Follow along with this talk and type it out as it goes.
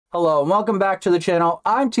Hello and welcome back to the channel.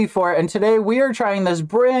 I'm T4 and today we are trying this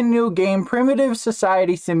brand new game, Primitive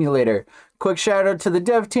Society Simulator. Quick shout out to the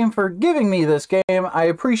dev team for giving me this game. I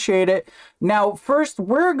appreciate it. Now first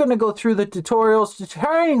we're going to go through the tutorials to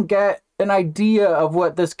try and get an idea of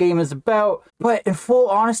what this game is about. But in full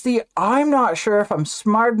honesty, I'm not sure if I'm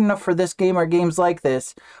smart enough for this game or games like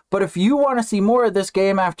this. But if you want to see more of this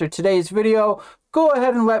game after today's video, go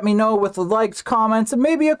ahead and let me know with the likes, comments, and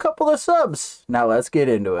maybe a couple of subs. Now let's get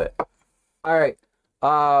into it. Alright,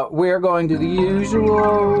 we're going to the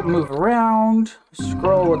usual, move around,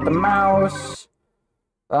 scroll with the mouse,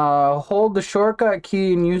 hold the shortcut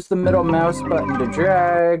key and use the middle mouse button to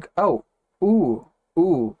drag. Oh, ooh.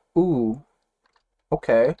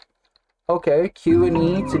 Okay, Q and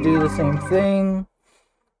E to do the same thing.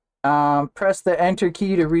 Press the enter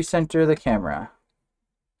key to recenter the camera.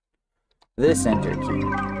 This enter key.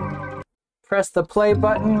 Press the play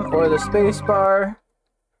button or the space bar.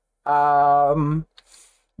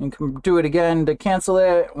 You can do it again to cancel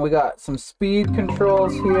it. We got some speed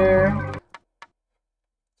controls here.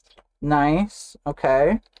 Nice.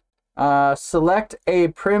 Okay. Select a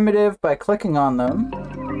primitive by clicking on them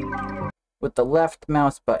with the left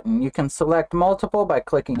mouse button. You can select multiple by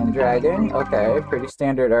clicking and dragging. Okay, pretty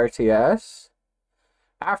standard RTS.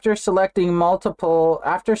 After selecting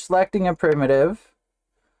a primitive,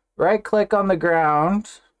 right click on the ground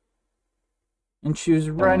and choose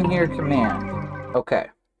run here command. Okay.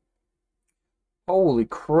 Holy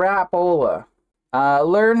crapola.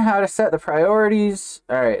 Learn how to set the priorities.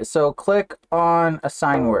 Alright, so click on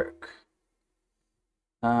assign work.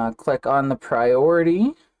 Click on the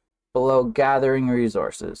priority below gathering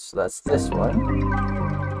resources. So that's this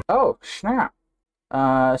one. Oh, snap.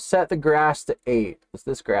 Set the grass to 8. Is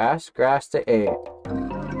this grass? Grass to 8.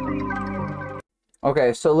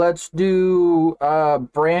 Okay, so let's do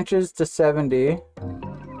branches to 70.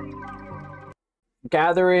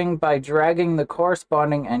 Gathering by dragging the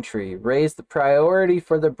corresponding entry. Raise the priority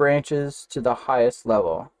for the branches to the highest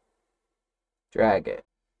level. Drag it.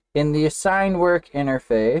 In the assign work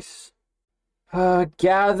interface,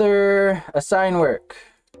 gather assign work.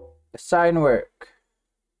 Assign work.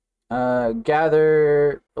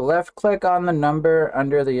 Gather, left click on the number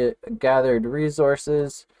under the gathered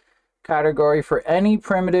resources category for any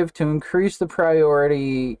primitive to increase the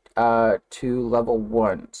priority to level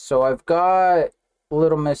 1. So I've got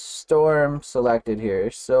Little Miss Storm selected here.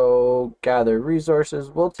 So gather resources,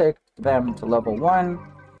 we'll take them to level 1.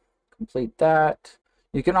 Complete that.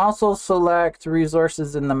 You can also select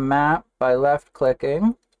resources in the map by left clicking.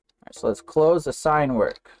 All right, so let's close assign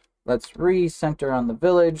work. Let's recenter on the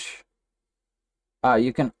village.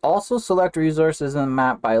 You can also select resources in the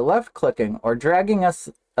map by left clicking or dragging a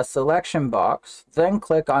selection box, then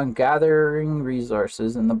click on gathering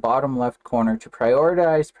resources in the bottom left corner to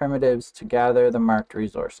prioritize primitives to gather the marked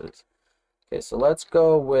resources. Okay, so let's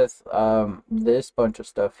go with this bunch of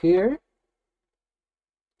stuff here.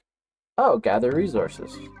 Oh, gather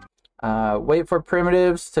resources. Wait for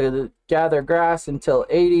primitives to gather grass until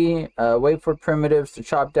 80. Wait for primitives to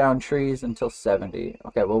chop down trees until 70.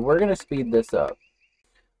 Okay, well, we're going to speed this up.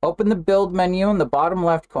 Open the build menu in the bottom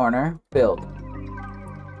left corner. Build.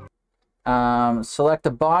 Select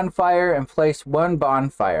a bonfire and place one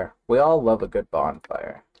bonfire. We all love a good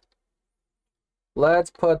bonfire. Let's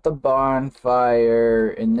put the bonfire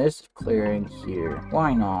in this clearing here.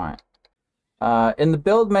 Why not? In the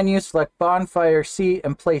build menu, select bonfire seat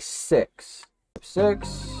and place 6.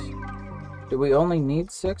 6. Do we only need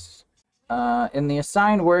 6? In the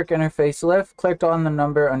assign work interface, left click on the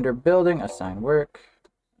number under building, assign work,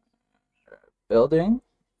 building,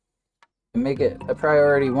 and make it a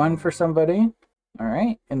priority 1 for somebody. All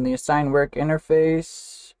right. In the assign work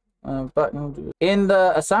interface button, in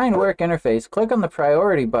the assign work interface, click on the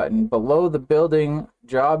priority button below the building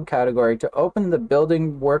job category to open the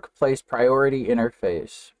building workplace priority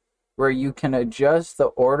interface, where you can adjust the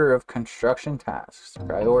order of construction tasks.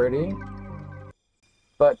 Priority.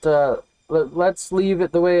 But let's leave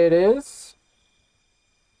it the way it is.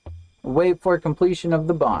 Wait for completion of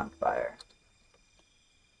the bonfire.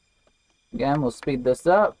 Again, we'll speed this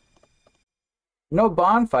up. No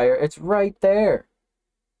bonfire, it's right there.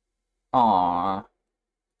 Aww.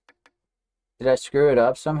 Did I screw it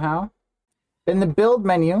up somehow? In the build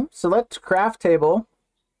menu, select craft table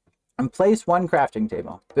and place one crafting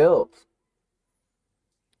table. Build.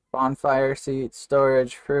 Bonfire, seat,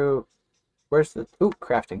 storage, fruit. Where's the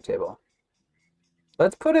crafting table?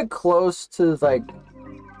 Let's put it close to, like,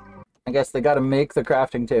 I guess they gotta make the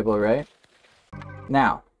crafting table, right?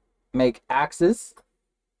 Now, make axes.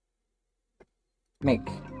 Make.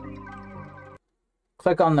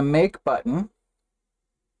 Click on the make button.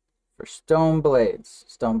 for stone blades.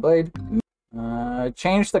 Stone blade.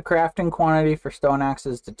 Change the crafting quantity for stone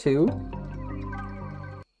axes to 2.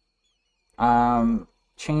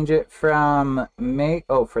 Change it from make,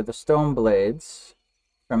 for the stone blades,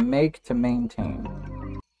 from make to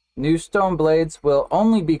maintain. New stone blades will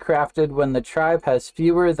only be crafted when the tribe has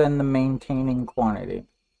fewer than the maintaining quantity.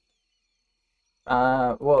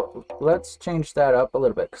 Well, let's change that up a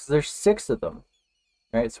little bit, because there's 6 of them.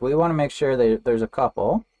 Right, so we want to make sure that there's a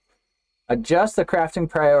couple. Adjust the crafting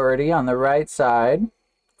priority on the right side.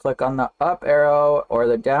 Click on the up arrow or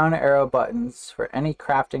the down arrow buttons for any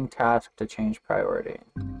crafting task to change priority.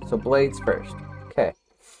 So blades first. Okay.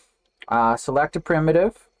 Select a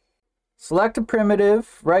primitive. Select a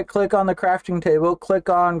primitive. Right click on the crafting table. Click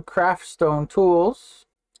on craft stone tools.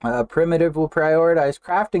 Primitive will prioritize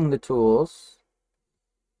crafting the tools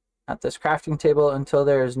at this crafting table until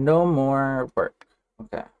there is no more work.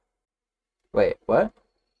 Okay. Wait, what?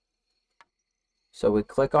 So we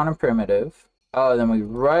click on a primitive. Oh, then we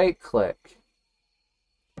right click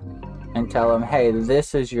and tell them, hey,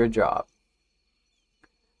 this is your job.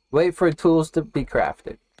 Wait for tools to be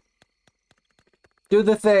crafted. Do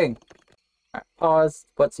the thing. All right, pause.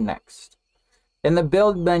 What's next? In the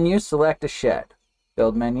build menu, select a shed.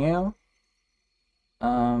 Build menu.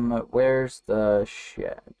 Where's the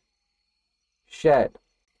shed? Shed.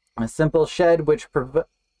 A simple shed which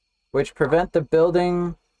prevent the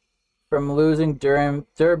building from losing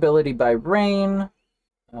durability by rain.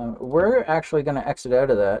 We're actually going to exit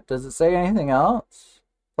out of that. Does it say anything else?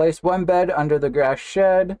 Place 1 bed under the grass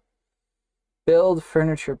shed. Build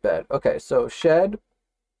furniture bed. Okay, so shed.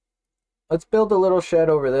 Let's build a little shed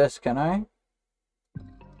over this, can I?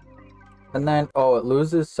 And then, oh, it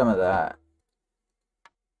loses some of that.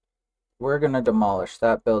 We're going to demolish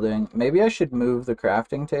that building. Maybe I should move the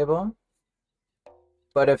crafting table.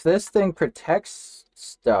 But if this thing protects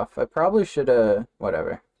stuff, I probably should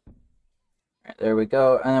whatever. Right, there we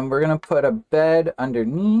go. And then we're gonna put a bed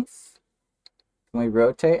underneath. Can we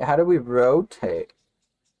rotate? How do we rotate?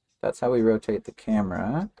 That's how we rotate the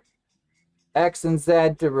camera. X and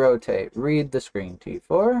Z to rotate. Read the screen.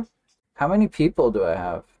 T4. How many people do I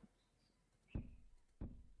have?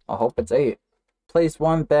 I hope it's 8. Place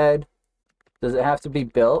 1 bed. Does it have to be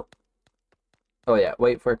built? Oh yeah,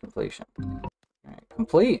 wait for completion. Alright,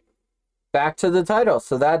 complete. Back to the title.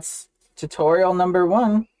 So that's tutorial number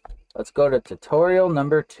 1. Let's go to tutorial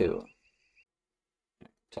number 2.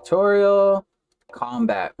 Tutorial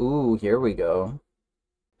combat. Ooh, here we go.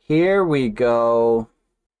 Here we go.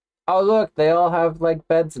 Oh, look, they all have like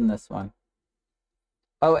beds in this one.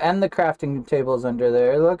 Oh, and the crafting table's under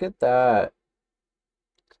there. Look at that.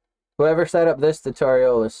 Whoever set up this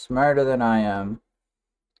tutorial is smarter than I am.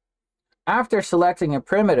 After selecting a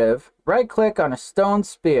primitive, right-click on a stone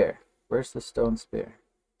spear. Where's the stone spear?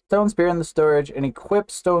 Stone spear in the storage and equip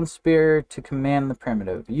stone spear to command the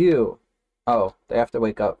primitive. You. Oh, they have to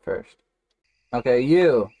wake up first. Okay,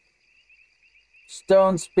 you.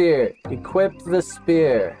 Stone spear. Equip the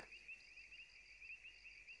spear.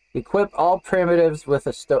 Equip all primitives with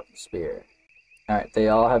a stone spear. Alright, they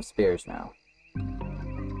all have spears now.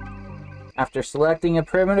 After selecting a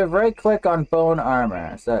primitive, right-click on bone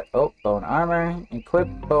armor. Is that... Oh, bone armor. Equip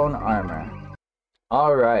bone armor.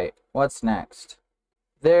 Alright, what's next?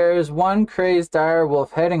 There's one crazed dire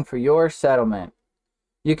wolf heading for your settlement.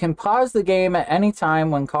 You can pause the game at any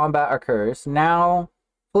time when combat occurs. Now,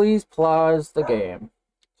 please pause the game.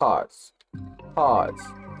 Pause. Pause.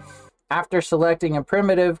 After selecting a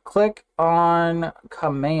primitive, click on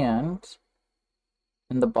command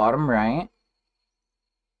in the bottom right.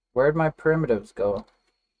 Where'd my primitives go?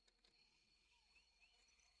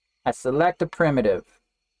 I select a primitive.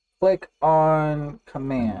 Click on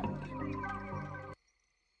command.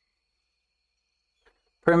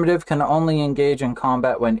 Primitive can only engage in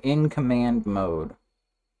combat when in command mode.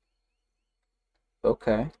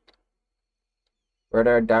 Okay. Where'd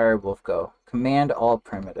our direwolf go? Command all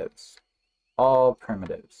primitives. All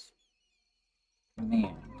primitives.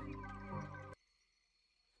 Command.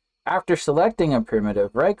 After selecting a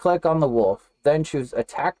primitive, right-click on the wolf, then choose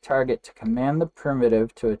Attack Target to command the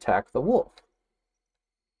primitive to attack the wolf.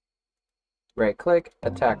 Right-click,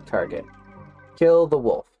 Attack Target. Kill the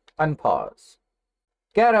wolf. Unpause.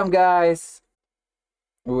 Get him, guys!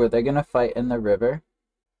 Ooh, are they gonna fight in the river?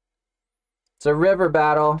 It's a river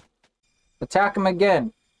battle. Attack him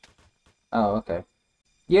again. Oh, okay.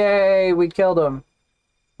 Yay, we killed him.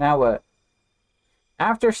 Now what?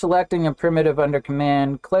 After selecting a primitive under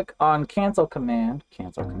command, click on Cancel Command.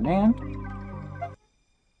 Cancel Command.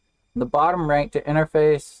 The bottom right to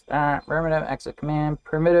interface, primitive, exit command.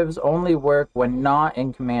 Primitives only work when not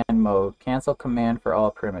in command mode. Cancel command for all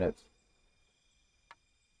primitives.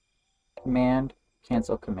 Command,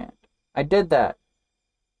 cancel command. I did that.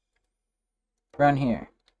 Run here.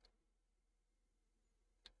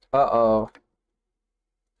 Uh-oh.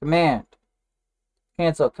 Command.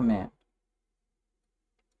 Cancel command.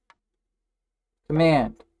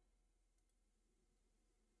 Command.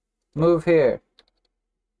 Move here.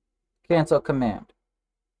 Cancel command.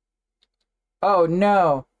 Oh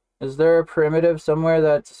no! Is there a primitive somewhere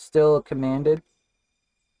that's still commanded?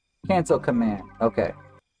 Cancel command. Okay.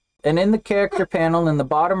 And in the character panel in the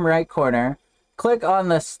bottom right corner, click on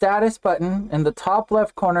the status button in the top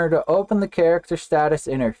left corner to open the character status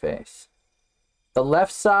interface. The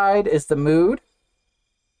left side is the mood,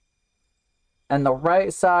 and the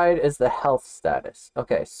right side is the health status.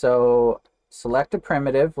 Okay, so select a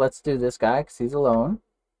primitive. Let's do this guy because he's alone.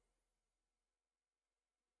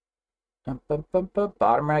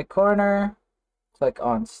 Bottom right corner, click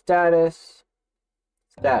on status.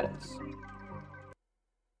 Status.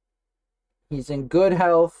 He's in good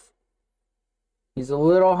health. He's a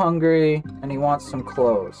little hungry, and he wants some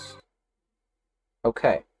clothes.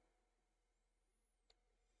 Okay.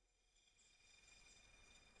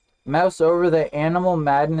 Mouse over the animal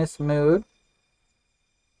madness mood.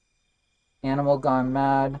 Animal gone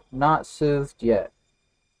mad. Not soothed yet.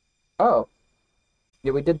 Oh.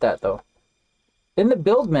 Yeah, we did that, though. In the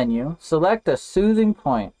build menu, select a soothing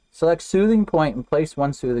point. Select soothing point and place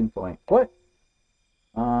one soothing point. What?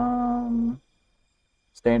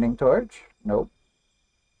 Standing torch? Nope.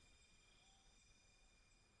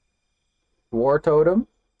 War totem?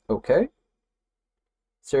 Okay.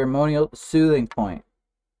 Ceremonial soothing point.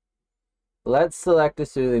 Let's select a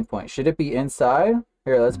soothing point. Should it be inside?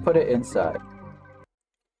 Here, let's put it inside.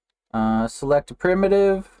 Select a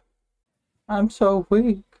primitive. I'm so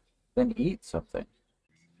weak. Then eat something.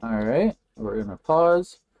 Alright, we're gonna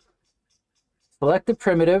pause. Select a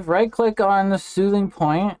primitive, right click on the soothing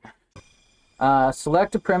point.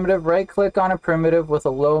 Select a primitive, right click on a primitive with a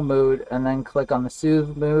low mood, and then click on the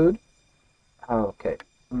soothe mood. Okay.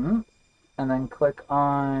 And then click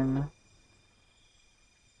on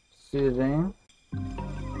soothing.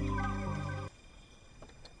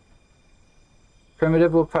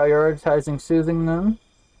 Primitive will prioritizing soothing them.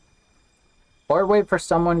 Or wait for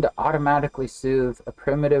someone to automatically soothe a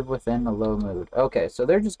primitive within a low mood. Okay, so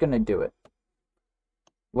they're just going to do it.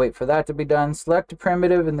 Wait for that to be done. Select a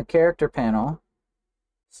primitive in the character panel.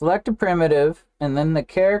 Select a primitive, and then the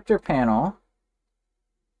character panel.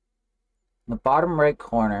 In the bottom right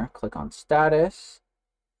corner, click on status.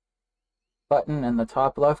 Button in the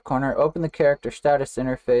top left corner, open the character status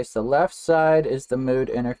interface. The left side is the mood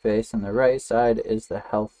interface, and the right side is the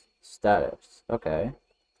health status. Okay.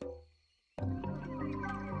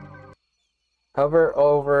 Hover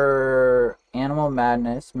over Animal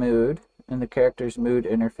Madness mood in the character's mood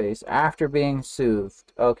interface after being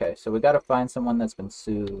soothed. Okay, so we gotta find someone that's been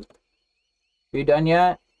soothed. Are you done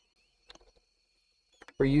yet?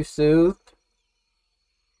 Were you soothed?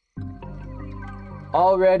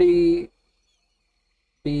 Already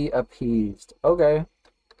be appeased. Okay.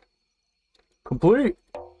 Complete.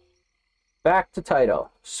 Back to title.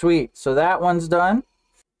 Sweet. So that one's done.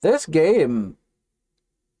 This game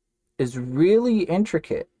is really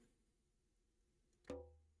intricate.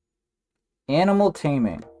 Animal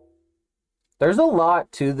taming. There's a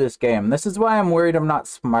lot to this game. This is why I'm worried I'm not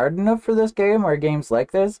smart enough for this game or games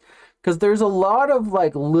like this. Because there's a lot of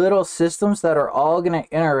like little systems that are all going to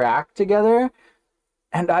interact together.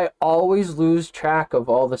 And I always lose track of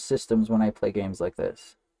all the systems when I play games like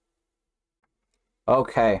this.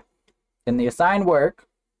 Okay. In the assign work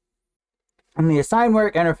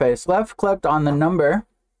interface, left clicked on the number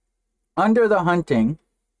under the hunting,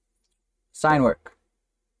 assign work,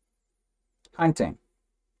 hunting.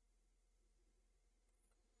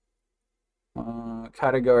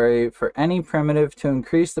 Category for any primitive to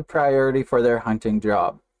increase the priority for their hunting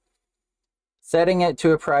job. Setting it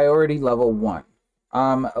to a priority level 1.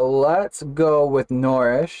 Let's go with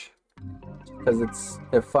Nourish because it's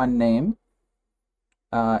a fun name.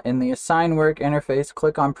 In the assign work interface,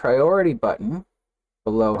 click on priority button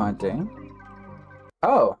below hunting.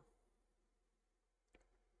 Oh.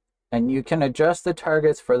 And you can adjust the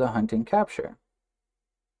targets for the hunting capture.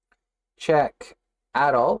 Check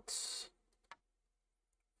adults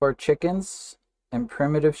for chickens and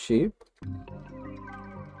primitive sheep.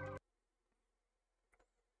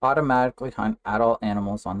 Automatically hunt adult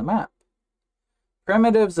animals on the map.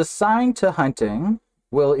 Primitives assigned to hunting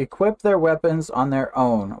will equip their weapons on their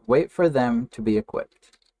own. Wait for them to be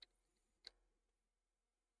equipped.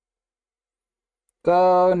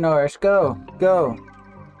 Go, Nourish, go, go.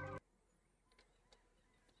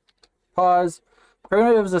 Pause.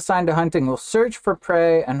 Primitives assigned to hunting will search for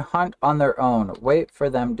prey and hunt on their own. Wait for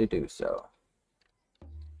them to do so.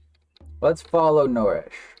 Let's follow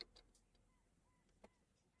Nourish.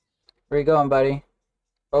 Where you going, buddy?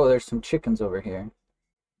 Oh, there's some chickens over here.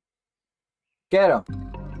 Get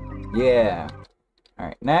them. Yeah.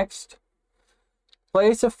 Alright, next.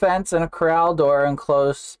 Place a fence and a corral door in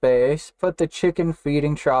closed space. Put the chicken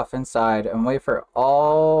feeding trough inside and wait for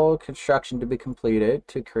all construction to be completed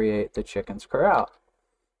to create the chicken's corral.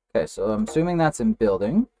 Okay, so I'm assuming that's in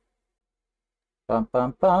building. Bum,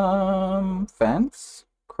 bum, bum. Fence.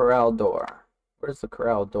 Corral door. What does the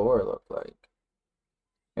corral door look like?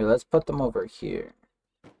 Here, let's put them over here.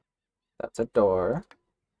 That's a door.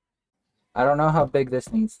 I don't know how big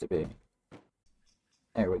this needs to be.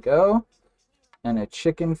 There we go. And a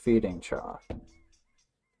chicken feeding trough.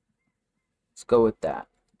 Let's go with that.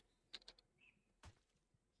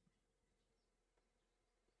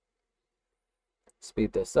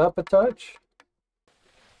 Speed this up a touch.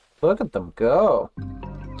 Look at them go.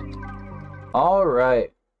 All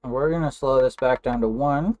right. We're going to slow this back down to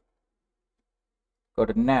 1. Go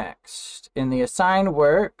to next. In the assign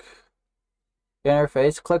work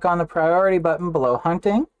interface, click on the priority button below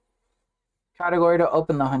hunting. Category to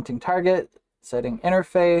open the hunting target. Setting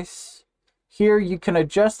interface. Here you can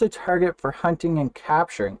adjust the target for hunting and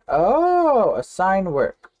capturing. Oh, assign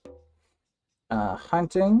work.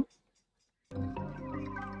 Hunting.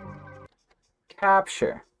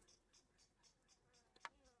 Capture.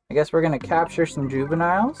 I guess we're going to capture some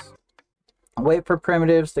juveniles. Wait for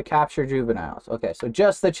primitives to capture juveniles. Okay, so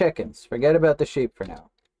just the chickens. Forget about the sheep for now.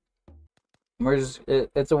 We're just,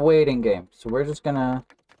 it's a waiting game. So we're just going to...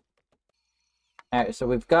 Alright, so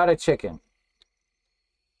we've got a chicken.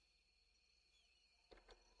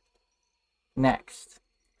 Next.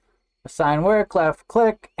 Assign work, left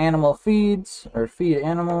click, animal feeds, or feed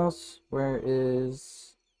animals. Where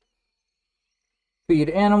is feed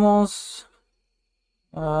animals?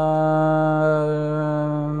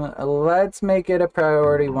 Let's make it a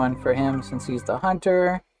priority 1 for him since he's the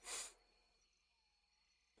hunter.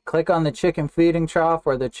 Click on the chicken feeding trough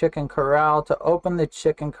or the chicken corral to open the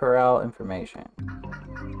chicken corral information.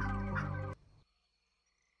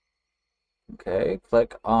 Okay,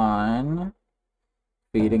 click on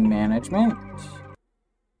feeding management.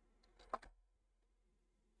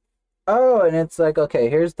 Oh, and it's like, okay,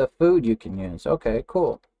 here's the food you can use. Okay,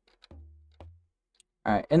 cool.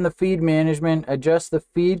 All right, in the feed management, adjust the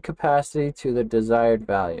feed capacity to the desired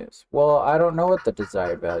values. Well, I don't know what the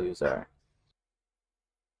desired values are.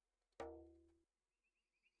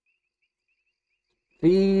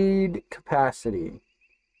 Feed capacity,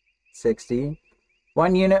 60.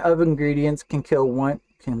 1 unit of ingredients can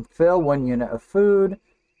fill 1 unit of food.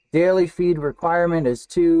 Daily feed requirement is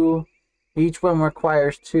 2. Each one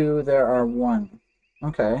requires 2. There are 1.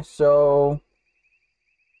 Okay, so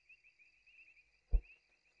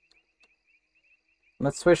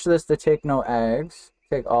let's switch this to take no eggs.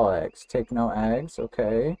 Take all eggs. Take no eggs.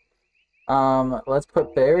 Okay. Let's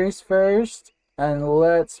put berries first, and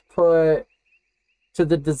let's put to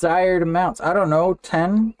the desired amounts. I don't know,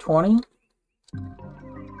 10, 20.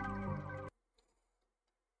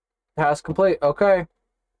 Task complete. Okay.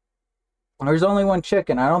 There's only 1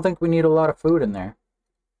 chicken. I don't think we need a lot of food in there.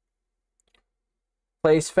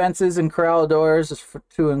 Place fences and corral doors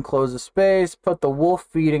to enclose the space. Put the wolf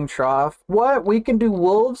feeding trough. What? We can do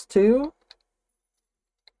wolves too?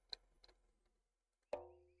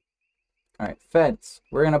 Alright, fence.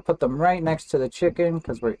 We're going to put them right next to the chicken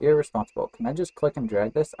because we're irresponsible. Can I just click and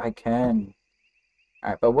drag this? I can.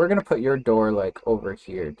 Alright, but we're going to put your door like over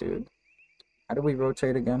here, dude. How do we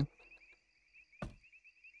rotate again?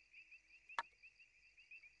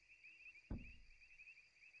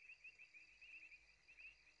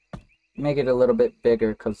 Make it a little bit bigger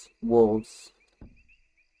because wolves.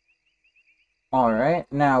 Alright,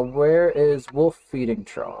 now where is wolf feeding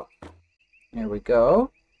trough? Here we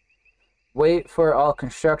go. Wait for all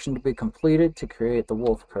construction to be completed to create the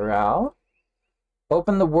wolf corral.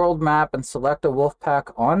 Open the world map and select a wolf pack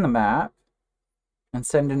on the map. And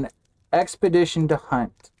send an expedition to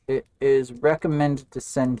hunt. It is recommended to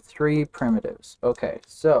send 3 primitives. Okay,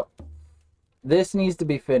 so this needs to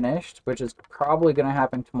be finished, which is probably going to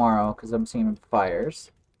happen tomorrow because I'm seeing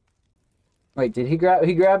fires. Wait, did he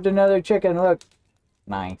grabbed another chicken? Look.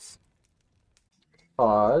 Nice.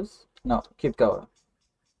 Pause. No, keep going.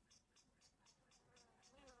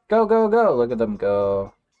 Go, go, go. Look at them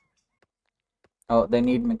go. Oh, they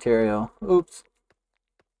need material. Oops.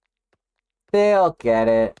 They'll get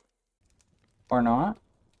it. Or not.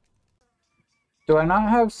 Do I not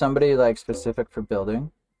have somebody like specific for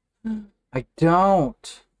building? I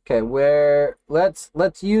don't. Okay, where let's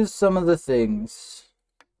use some of the things.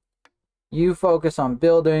 You focus on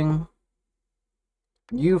building.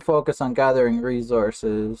 You focus on gathering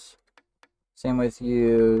resources. Same with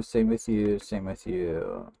you, same with you, same with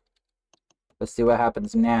you. Let's see what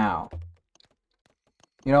happens now.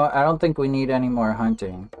 You know what? I don't think we need any more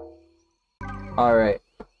hunting. Alright.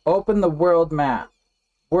 Open the world map.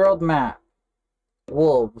 World map.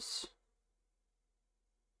 Wolves.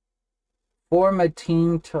 Form a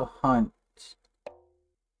team to hunt.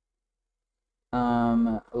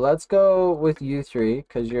 Let's go with you three,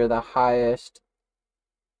 because you're the highest.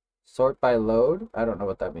 Sort by load? I don't know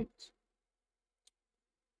what that means.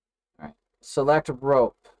 Alright. Select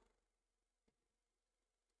rope.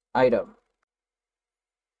 Item.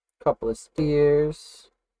 Couple of spears.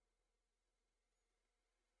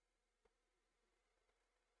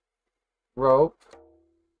 Rope.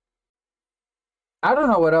 I don't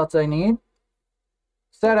know what else I need.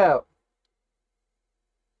 Set out.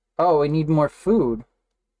 Oh, we need more food.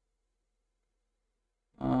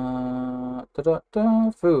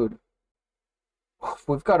 Food.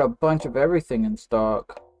 We've got a bunch of everything in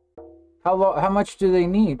stock. How much do they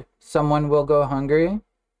need? Someone will go hungry?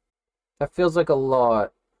 That feels like a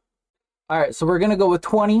lot. Alright, so we're gonna go with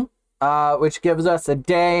 20, which gives us a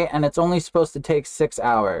day, and it's only supposed to take 6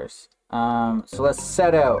 hours. So let's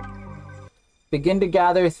set out. Begin to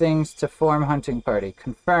gather things to form hunting party.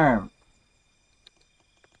 Confirm.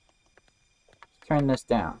 Turn this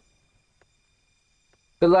down.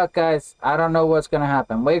 Good luck, guys. I don't know what's gonna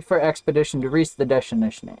happen. Wait for expedition to reach the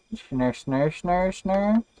destination.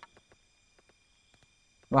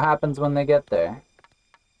 What happens when they get there?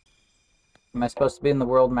 Am I supposed to be in the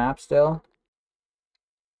world map still?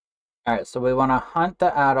 Alright, so we want to hunt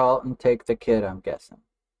the adult and take the kid, I'm guessing.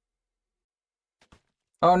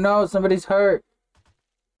 Oh no, somebody's hurt.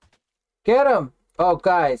 Get him! Oh,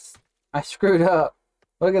 guys, I screwed up.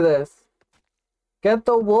 Look at this. Get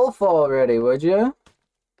the wolf already, would you?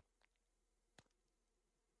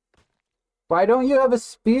 Why don't you have a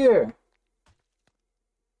spear?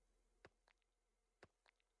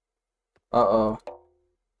 Uh-oh.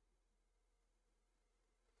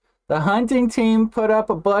 The hunting team put up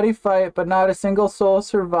a bloody fight, but not a single soul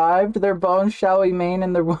survived. Their bones shall remain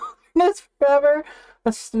in the wilderness forever.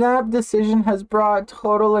 A snap decision has brought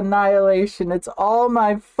total annihilation. It's all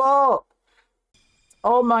my fault. It's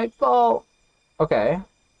all my fault. Okay.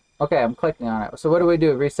 Okay, I'm clicking on it. So what do we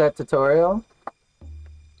do? Reset tutorial?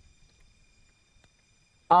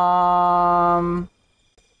 I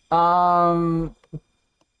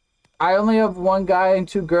only have one guy and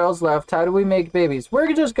 2 girls left. How do we make babies?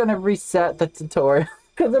 We're just gonna reset the tutorial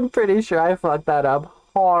because I'm pretty sure I fucked that up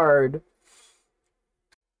hard.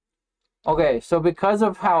 Okay, so because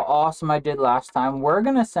of how awesome I did last time, we're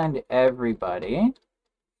gonna send everybody.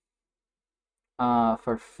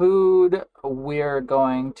 For food, we're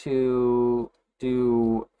going to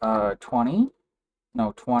do 20.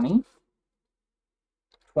 No, 20.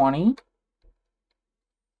 20.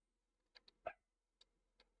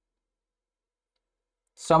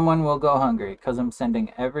 Someone will go hungry because I'm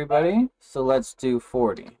sending everybody. So let's do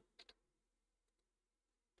 40.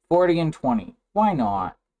 40 and 20. Why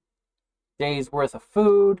not? Days worth of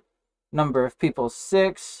food. Number of people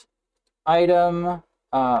 6. Item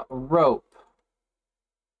rope.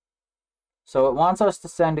 So it wants us to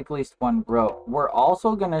send at least 1 rope. We're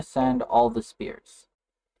also going to send all the spears.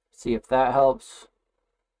 See if that helps.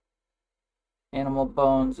 Animal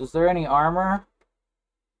bones. Is there any armor?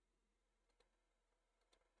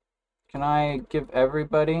 Can I give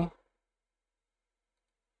everybody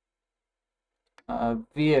a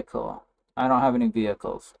vehicle? I don't have any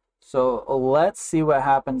vehicles. So let's see what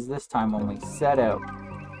happens this time when we set out.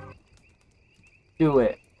 Do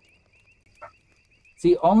it.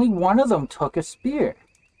 See, only one of them took a spear.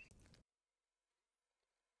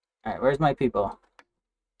 Alright, where's my people?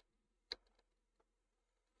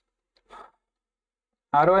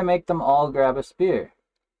 How do I make them all grab a spear?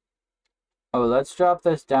 Oh, let's drop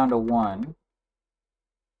this down to 1.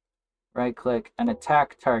 Right click and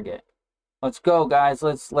attack target. Let's go, guys.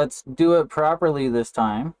 Let's do it properly this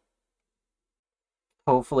time.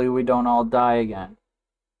 Hopefully we don't all die again.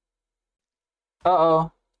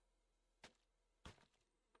 Uh-oh.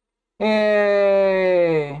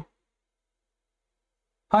 Yay!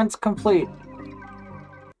 Hunt's complete.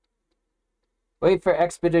 Wait for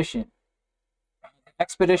expedition.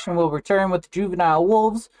 Expedition will return with juvenile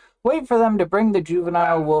wolves. Wait for them to bring the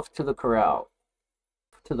juvenile wolf to the corral.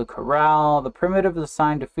 To the corral. The primitive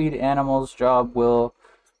assigned to feed animals job will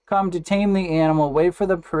come to tame the animal. Wait for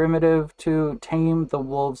the primitive to tame the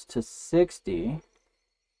wolves to 60.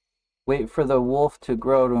 Wait for the wolf to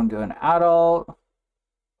grow into an adult.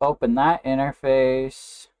 Open that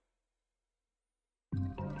interface.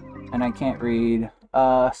 And I can't read.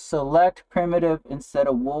 Select primitive instead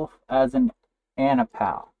of wolf as an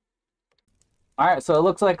anapal. Alright, so it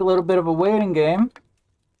looks like a little bit of a waiting game.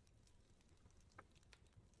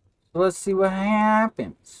 Let's see what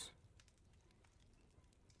happens.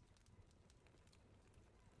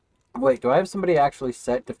 Wait, do I have somebody actually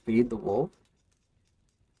set to feed the wolf?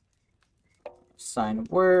 Assign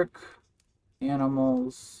work.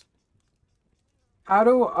 Animals. How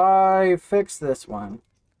do I fix this one?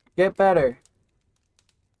 Get better.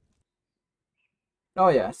 Oh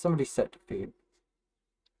yeah, somebody's set to feed.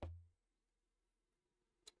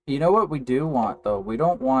 You know what we do want, though? We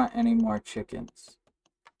don't want any more chickens.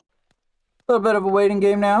 A little bit of a waiting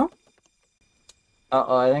game now.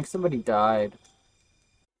 Uh-oh, I think somebody died.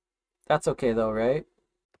 That's okay, though, right?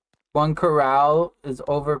 One corral is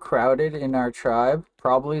overcrowded in our tribe.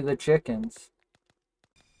 Probably the chickens.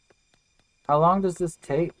 How long does this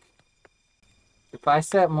take? If I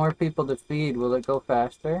set more people to feed, will it go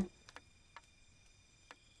faster?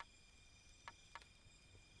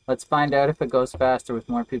 Let's find out if it goes faster with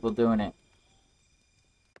more people doing it.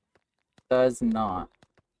 Does not.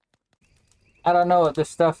 I don't know what this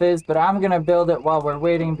stuff is, but I'm gonna build it while we're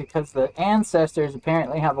waiting because the ancestors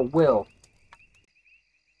apparently have a will.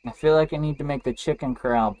 I feel like I need to make the chicken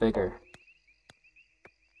corral bigger.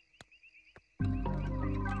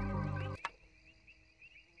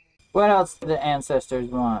 What else do the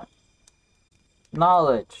ancestors want?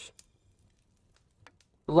 Knowledge.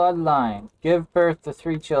 Bloodline. Give birth to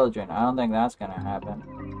 3 children. I don't think that's gonna happen.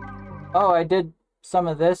 Oh, I did some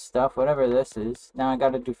of this stuff, whatever this is. Now I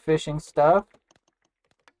gotta do fishing stuff.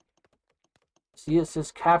 See, it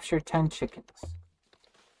says capture 10 chickens.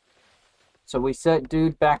 So we set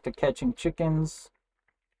dude back to catching chickens.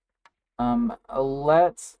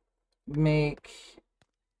 Let's make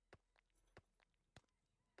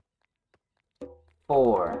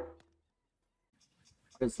 4.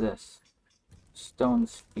 What is this? Stone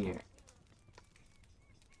spear.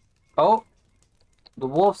 Oh! The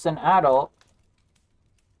wolf's an adult.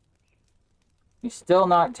 He's still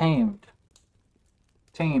not tamed.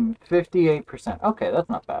 Tamed, 58%. Okay, that's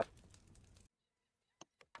not bad.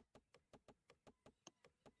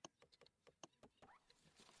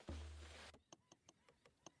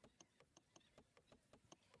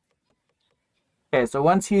 Okay, so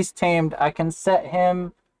once he's tamed, I can set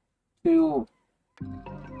him to...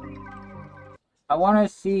 I want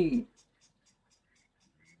to see...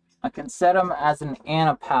 I can set him as an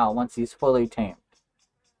anapal once he's fully tamed.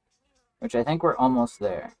 Which I think we're almost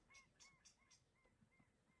there.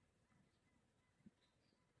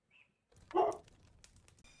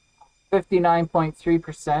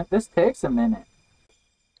 %59.3%. This takes a minute.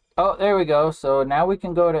 Oh, there we go. So now we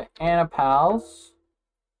can go to anapals.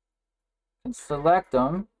 And select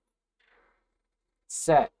them.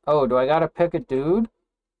 Set. Oh, do I gotta pick a dude?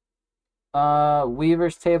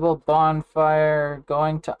 Weaver's table, bonfire,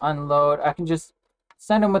 going to unload. I can just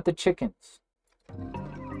send him with the chickens.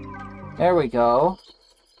 There we go.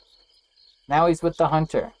 Now he's with the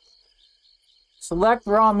hunter. Select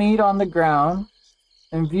raw meat on the ground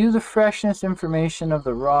and view the freshness information of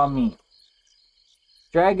the raw meat.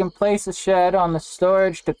 Drag and place a shed on the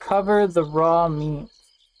storage to cover the raw meat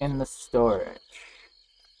in the storage.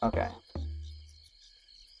 Okay.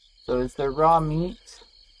 So is there raw meat?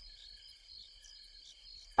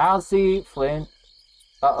 I'll see flint.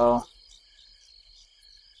 Uh-oh.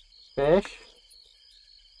 Fish.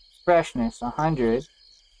 Freshness, 100.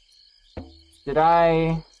 Did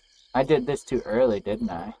I did this too early, didn't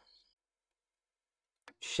I?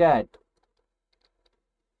 Shed.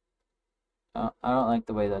 Oh, I don't like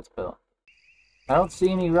the way that's built. I don't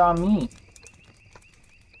see any raw meat.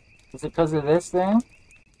 Is it because of this thing?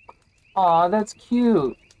 Aw, that's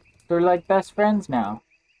cute. They're like best friends now.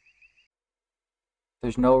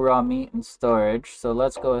 There's no raw meat in storage, so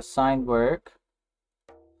let's go assigned work.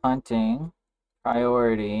 Hunting.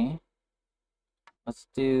 Priority. Let's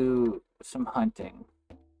do some hunting.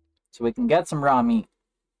 So we can get some raw meat.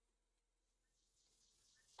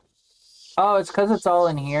 Oh, it's because it's all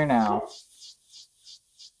in here now.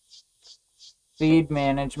 Feed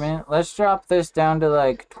management. Let's drop this down to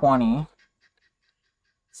like 20.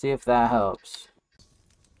 See if that helps.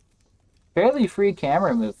 Fairly free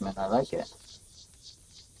camera movement. I like it.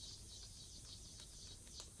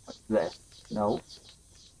 What's this? Nope.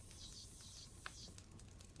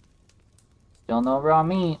 Still no raw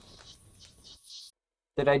meat.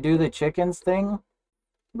 Did I do the chickens thing?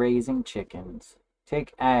 Raising chickens.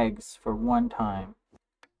 Take eggs for 1 time.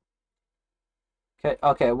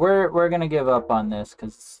 Okay, we're gonna give up on this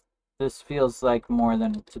because this feels like more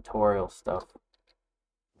than tutorial stuff.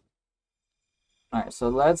 Alright, so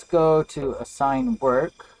let's go to assign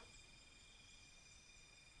work.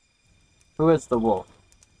 Who is the wolf?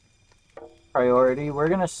 Priority. We're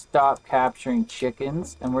gonna stop capturing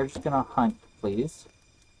chickens and we're just gonna hunt, please.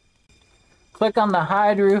 Click on the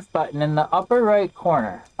hide roof button in the upper right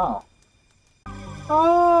corner. Oh.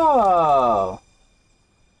 Oh!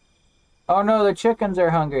 Oh no, the chickens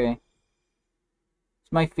are hungry.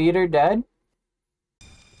 Is my feeder dead?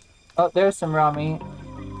 Oh, there's some raw meat.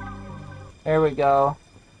 There we go.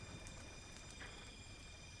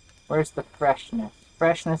 Where's the freshness?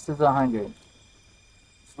 Freshness is 100.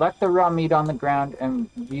 Select the raw meat on the ground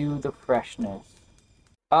and view the freshness.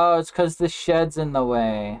 Oh, it's because the shed's in the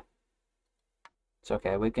way. It's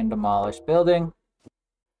okay, we can demolish building.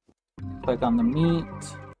 Click on the meat.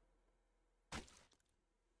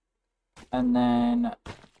 And then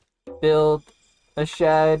build a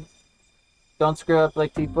shed. Don't screw up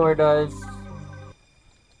like T4 does.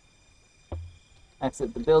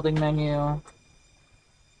 Exit the building menu.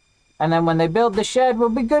 And then when they build the shed, we'll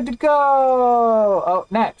be good to go. Oh,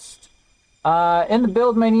 next. In the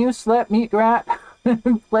build menu, select meat rack.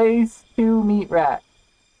 Place 2 meat rack.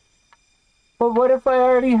 But what if I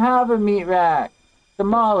already have a meat rack?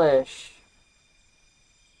 Demolish.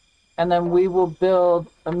 And then we will build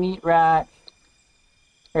a meat rack.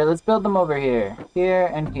 Here, let's build them over here. Here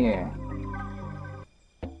and here.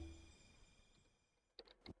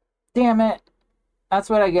 Damn it. That's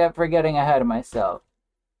what I get for getting ahead of myself.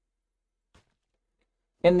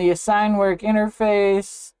 In the assign work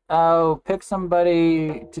interface, oh, pick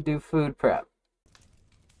somebody to do food prep.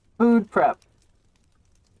 Food prep.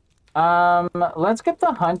 Let's get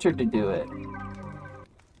the hunter to do it.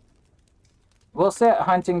 We'll set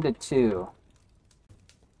hunting to 2.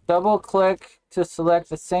 Double click to select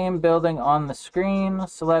the same building on the screen.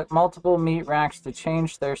 Select multiple meat racks to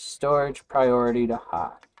change their storage priority to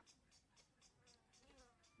high.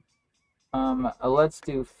 Let's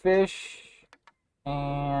do fish.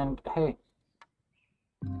 And hey.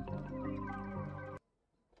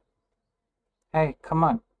 Hey, come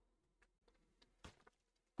on.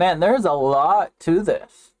 Man, there's a lot to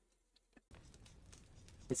this.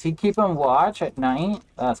 Is he keeping watch at night?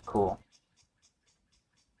 That's cool.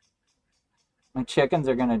 My chickens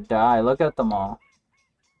are gonna die. Look at them all.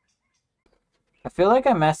 I feel like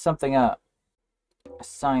I messed something up.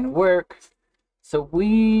 Assign work. So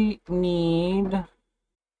we need...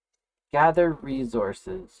 gather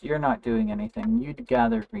resources. You're not doing anything. You'd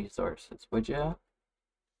gather resources, would you?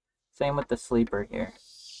 Same with the sleeper here.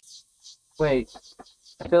 Wait.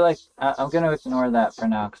 I feel like... I'm gonna ignore that for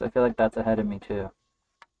now, because I feel like that's ahead of me too.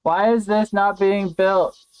 Why is this not being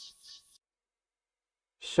built?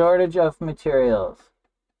 Shortage of materials.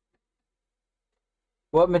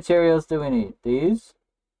 What materials do we need? These?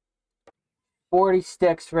 40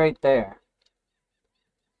 sticks right there.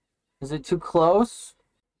 Is it too close?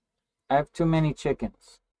 I have too many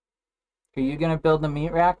chickens. Are you gonna build the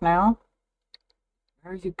meat rack now?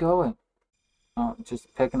 Where are you going? Oh,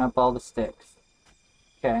 just picking up all the sticks.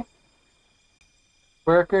 Okay.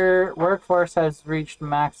 Workforce has reached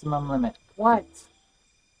maximum limit. What?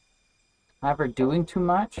 I'm ever doing too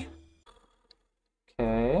much?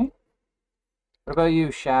 Okay. What about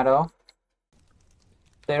you, Shadow?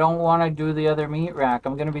 They don't want to do the other meat rack.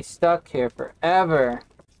 I'm gonna be stuck here forever.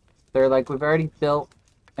 They're like, we've already built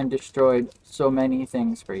and destroyed so many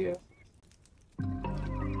things for you.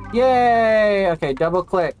 Yay! Okay, double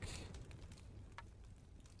click.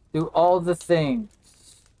 Do all the things.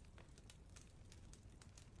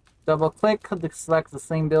 Double click to select the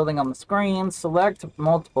same building on the screen. Select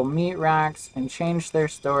multiple meat racks and change their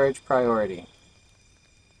storage priority.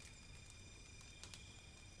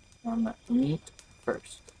 Meat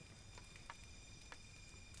first.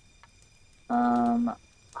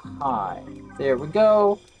 Hi. There we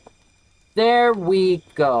go. There we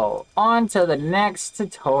go. On to the next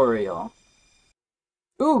tutorial.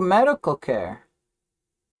 Ooh, medical care.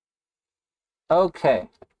 Okay.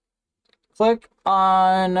 Click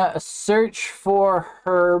on Search for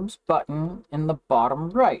Herbs button in the bottom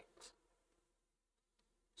right.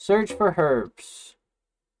 Search for herbs.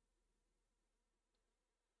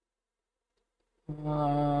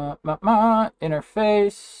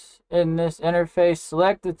 Interface. In this interface,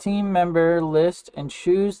 select the team member list and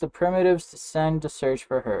choose the primitives to send to search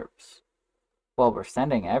for herbs. Well, we're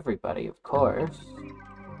sending everybody, of course.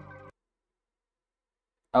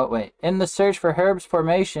 Oh, wait. In the Search for Herbs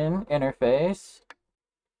formation interface,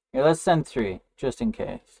 Here, let's send 3, just in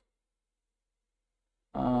case.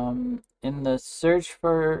 In the search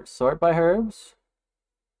for sort by herbs,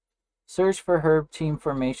 search for herb team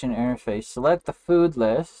formation interface. Select the food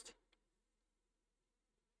list.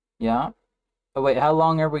 Yeah. Oh wait, how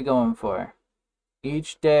long are we going for?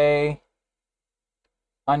 Each day,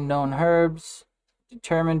 unknown herbs,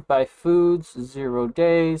 determined by foods, 0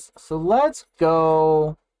 days. So let's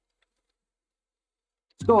go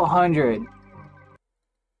 100.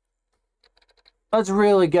 Let's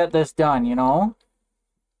really get this done, you know?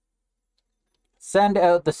 Send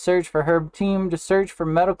out the search for herb team to search for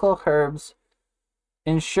medical herbs,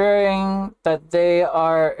 ensuring that they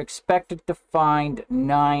are expected to find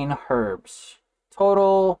 9 herbs.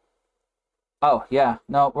 Total. Oh, yeah.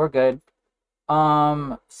 No, we're good.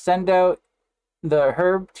 Send out the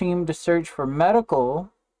herb team to search for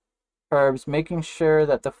medical herbs, making sure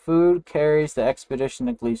that the food carries the expedition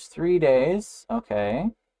at least 3 days.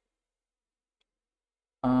 Okay.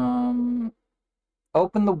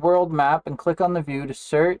 Open the world map and click on the view to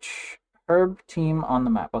search herb team on the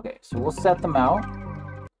map. Okay, so we'll set them out.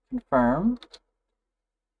 Confirm.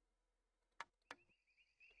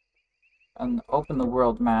 And open the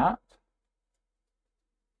world map.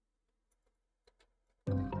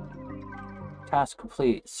 Task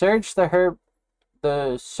complete. Search the herb.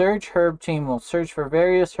 The search herb team will search for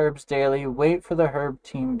various herbs daily. Wait for the herb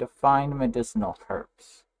team to find medicinal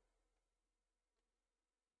herbs.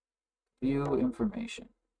 View information.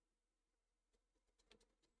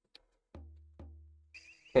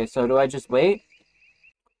 Okay, so do I just wait?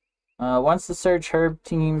 Once the search herb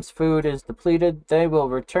team's food is depleted, they will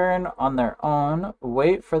return on their own.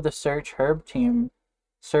 Wait for the search herb team.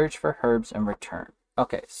 Search for herbs and return.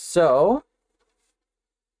 Okay, so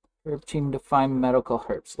herb team to find medical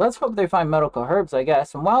herbs. Let's hope they find medical herbs, I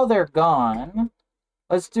guess. And while they're gone,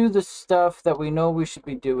 let's do the stuff that we know we should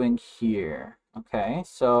be doing here. Okay,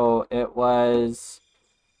 so it was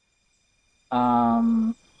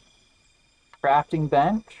crafting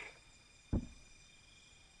bench,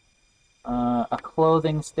 a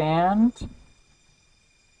clothing stand,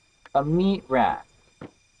 a meat rack.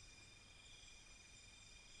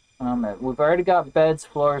 We've already got beds,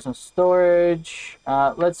 floors, and storage.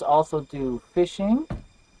 Let's also do fishing.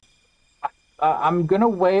 I'm gonna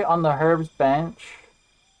wait on the herbs bench.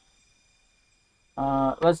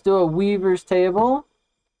 Let's do a weaver's table.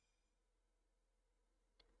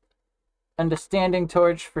 And a standing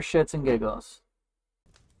torch for shits and giggles.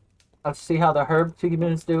 Let's see how the herb team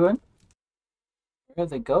is doing. Where are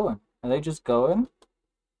they going? Are they just going?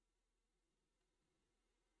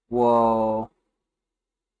 Whoa.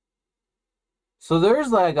 So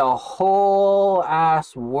there's like a whole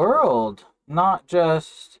ass world. Not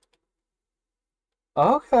just...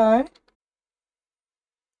 Okay.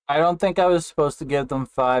 I don't think I was supposed to give them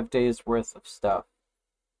 5 days worth of stuff.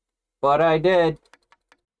 But I did.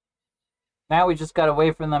 Now we just gotta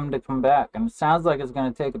wait for them to come back. And it sounds like it's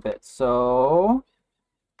gonna take a bit. So...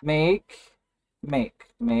 Make. I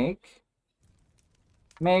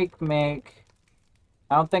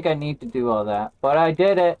don't think I need to do all that. But I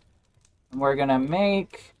did it. And we're gonna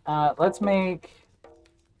make... let's make...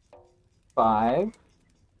 5.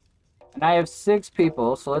 And I have 6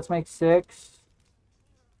 people, so let's make 6.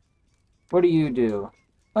 What do you do?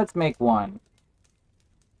 Let's make 1.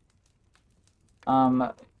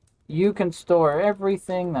 You can store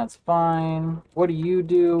everything, that's fine. What do you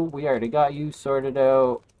do? We already got you sorted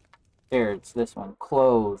out. There, it's this one.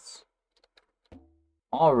 Clothes.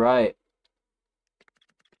 Alright.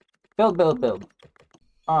 Build.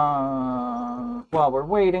 While we're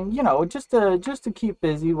waiting, you know, just to keep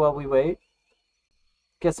busy while we wait.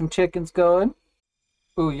 Get some chickens going.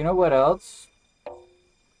 Ooh, you know what else?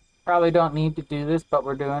 Probably don't need to do this, but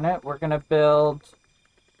we're doing it. We're gonna build,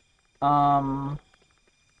 probably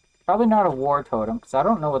not a war totem, because I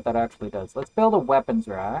don't know what that actually does. Let's build a weapons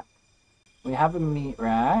rack. We have a meat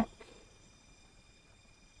rack.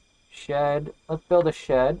 Shed. Let's build a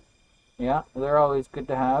shed. Yeah, they're always good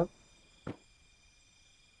to have.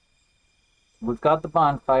 We've got the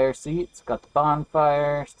bonfire seats, got the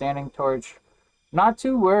bonfire, standing torch. Not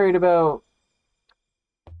too worried about...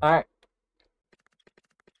 Alright.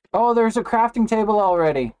 Oh, there's a crafting table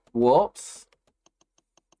already. Whoops.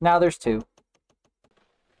 Now there's 2.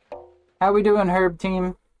 How we doing, herb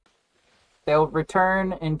team? They'll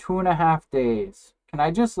return in 2.5 days. Can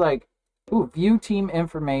I just, like... Ooh, view team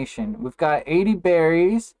information. We've got 80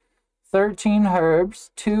 berries, 13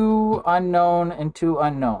 herbs, 2 unknown, and 2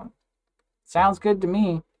 unknown. Sounds good to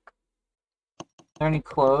me. Are there any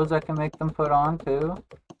clothes I can make them put on, too?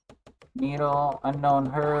 Needle,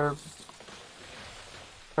 unknown herbs,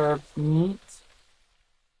 herbs, meat.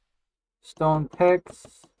 Stone picks.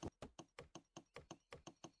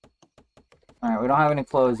 Alright, we don't have any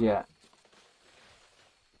clothes yet.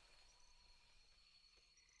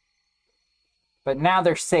 But now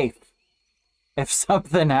they're safe. If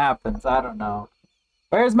something happens, I don't know.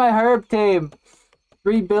 Where's my herb team?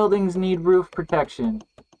 3 buildings need roof protection.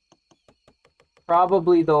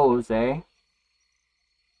 Probably those, eh?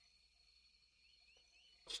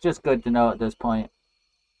 It's just good to know at this point.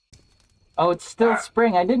 Oh, it's still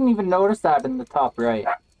spring. I didn't even notice that in the top right.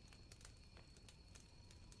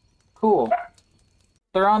 Cool.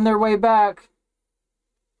 They're on their way back.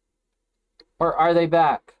 Or are they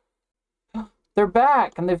back? They're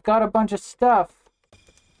back, and they've got a bunch of stuff.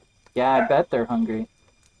 Yeah, I bet they're hungry.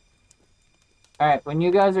 Alright, when you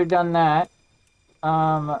guys are done that,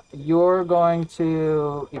 you're going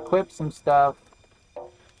to equip some stuff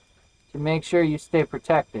to make sure you stay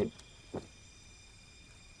protected.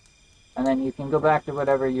 And then you can go back to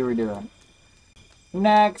whatever you were doing.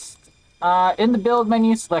 Next, in the build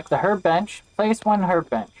menu, select the herb bench. Place 1 herb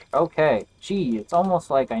bench. Okay. Gee, it's almost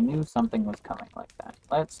like I knew something was coming like that.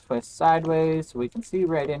 Let's twist sideways so we can see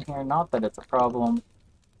right in here. Not that it's a problem.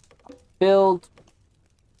 Build.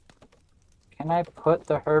 Can I put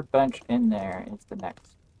the herb bench in there? It's the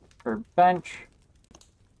next herb bench.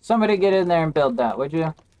 Somebody get in there and build that, would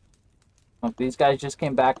you? Well, these guys just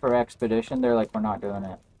came back for expedition. They're like, we're not doing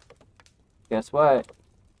it. Guess what?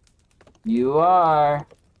 You are.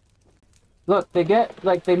 Look, they get,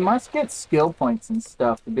 like, they must get skill points and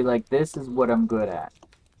stuff to be like, this is what I'm good at.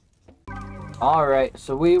 Alright,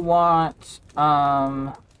 so we want,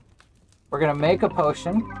 we're gonna make a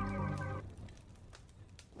potion.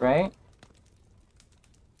 Right?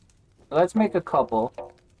 Let's make a couple.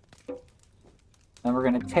 Then we're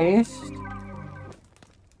gonna taste.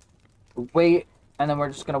 Wait, and then we're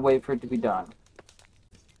just gonna wait for it to be done.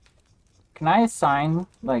 Can I assign,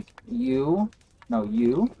 like, you? No,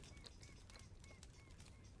 you?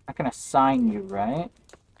 I can assign you, right?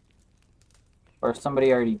 Or is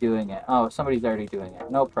somebody already doing it? Oh, somebody's already doing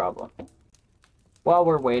it. No problem. While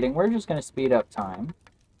we're waiting, we're just gonna speed up time.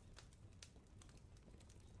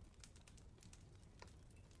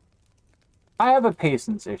 I have a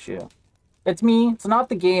patience issue. It's me. It's not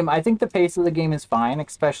the game. I think the pace of the game is fine,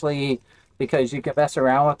 especially because you can mess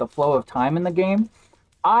around with the flow of time in the game.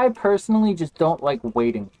 I personally just don't like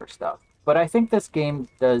waiting for stuff. But I think this game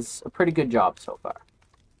does a pretty good job so far.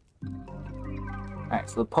 Alright,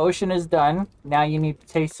 so the potion is done. Now you need to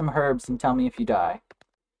taste some herbs and tell me if you die.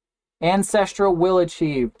 Ancestral will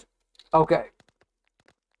achieved. Okay.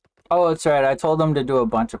 Oh, that's right. I told them to do a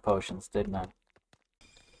bunch of potions, didn't I?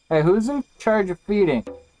 Hey, who's in charge of feeding?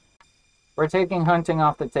 We're taking hunting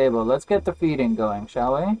off the table. Let's get the feeding going,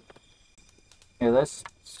 shall we? Here, let's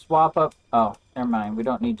swap up... Oh, never mind. We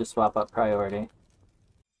don't need to swap up priority.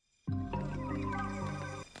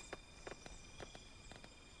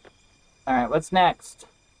 Alright, what's next?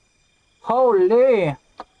 Holy!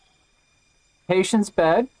 Patient's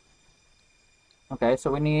bed. Okay,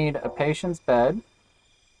 so we need a patient's bed.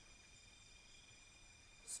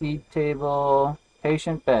 Seed table...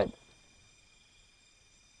 Patient bed.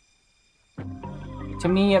 To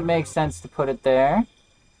me, it makes sense to put it there.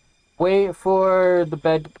 Wait for the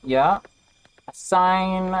bed. Yeah.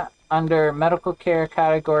 Assign under medical care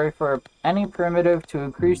category for any primitive to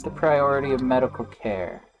increase the priority of medical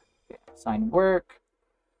care. Okay. Assign work.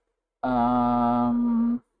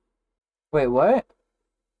 Wait, what?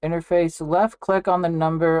 Interface left click on the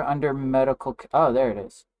number under medical. Oh, there it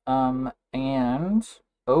is. And.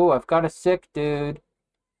 Oh, I've got a sick dude.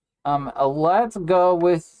 Let's go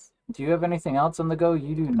with... Do you have anything else on the go?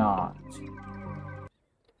 You do not.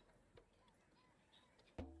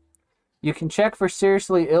 You can check for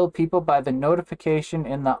seriously ill people by the notification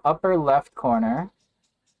in the upper left corner.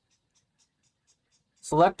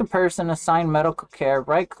 Select a person, assign medical care.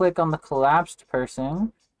 Right-click on the collapsed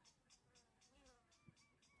person.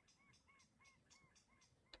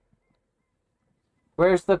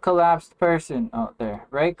 Where's the collapsed person? Oh, there.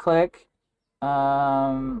 Right-click.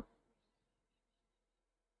 Oh,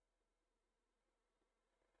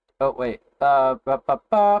 wait. Bottom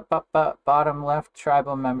left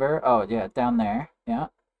tribal member. Oh, yeah, down there. Yeah.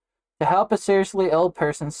 To help a seriously ill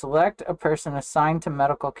person, select a person assigned to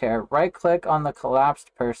medical care. Right-click on the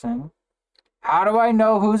collapsed person. How do I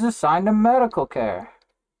know who's assigned to medical care?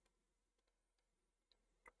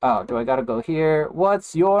 Oh, do I gotta go here?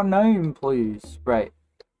 What's your name, please? Right.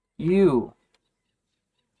 You.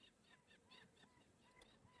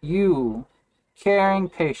 Caring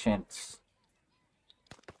patients.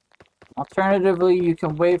 Alternatively, you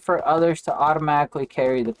can wait for others to automatically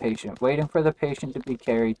carry the patient, waiting for the patient to be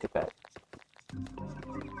carried to bed.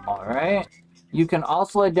 All right. You can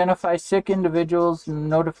also identify sick individuals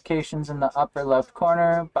notifications in the upper left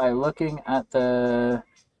corner by looking at the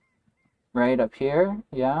right up here.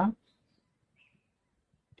 Yeah.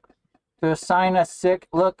 To assign a sick,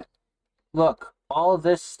 look, all of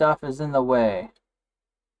this stuff is in the way.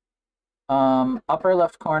 Upper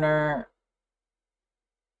left corner,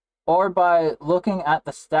 or by looking at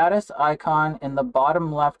the status icon in the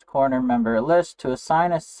bottom left corner member list to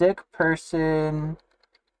assign a sick person.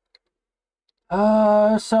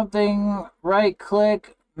 Something, right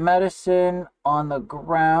click medicine on the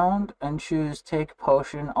ground and choose take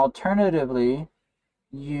potion. Alternatively,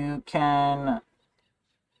 you can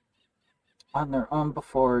on their own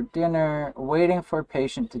before dinner, waiting for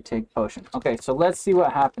patient to take potion. Okay, so let's see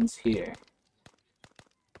what happens here.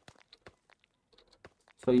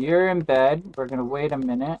 So you're in bed. We're gonna wait a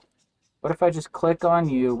minute. What if I just click on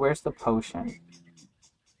you? Where's the potion?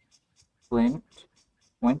 Flint,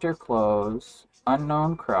 winter clothes,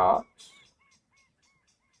 unknown crops,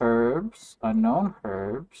 herbs, unknown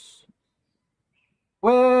herbs.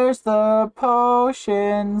 Where's the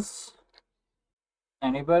potions?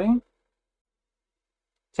 Anybody?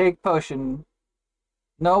 Take potion.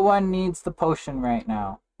 No one needs the potion right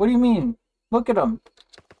now. What do you mean? Look at them.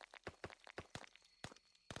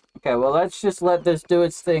 Okay, well, let's just let this do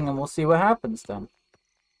its thing and we'll see what happens then.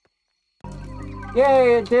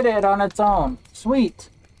 Yay, it did it on its own. Sweet.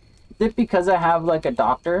 Is it because I have, like, a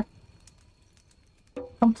doctor?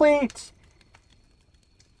 Complete.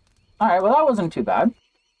 Alright, well, that wasn't too bad.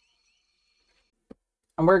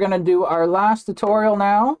 And we're going to do our last tutorial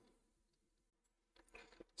now.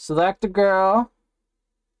 Select a girl.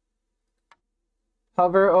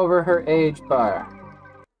 Hover over her age bar.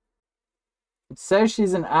 It says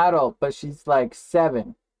she's an adult, but she's like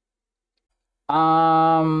 7.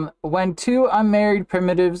 When two unmarried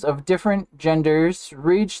primitives of different genders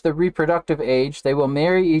reach the reproductive age, they will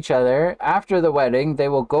marry each other. After the wedding, they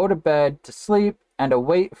will go to bed to sleep and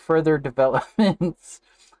await further developments.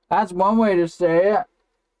 That's one way to say it.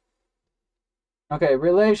 Okay,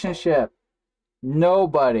 relationship.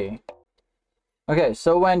 Nobody. Okay,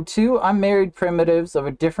 so when two unmarried primitives of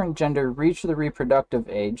a different gender reach the reproductive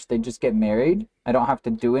age, they just get married. I don't have to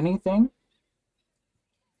do anything.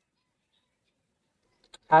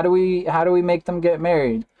 How do we make them get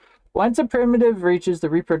married? Once a primitive reaches the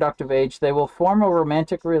reproductive age, they will form a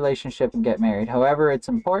romantic relationship and get married. However, it's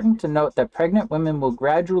important to note that pregnant women will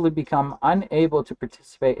gradually become unable to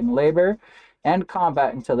participate in labor and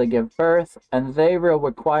combat until they give birth, and they will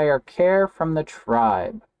require care from the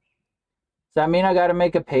tribe. Does that mean I gotta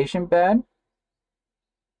make a patient bed?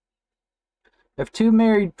 If two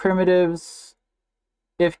married primitives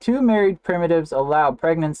allow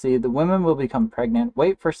pregnancy, the women will become pregnant.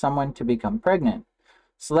 Wait for someone to become pregnant.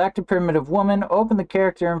 Select a primitive woman, open the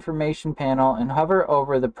character information panel, and hover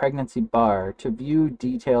over the pregnancy bar to view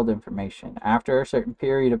detailed information. After a certain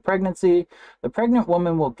period of pregnancy, the pregnant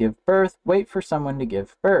woman will give birth. Wait for someone to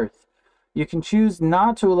give birth. You can choose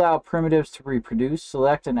not to allow primitives to reproduce.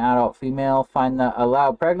 Select an adult female, find the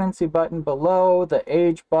Allow Pregnancy button below the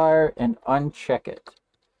age bar, and uncheck it.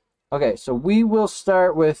 Okay, so we will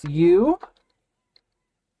start with you.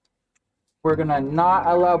 We're going to not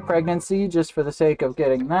allow pregnancy just for the sake of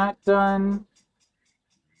getting that done.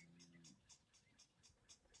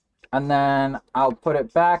 And then I'll put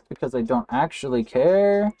it back because I don't actually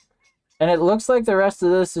care. And it looks like the rest of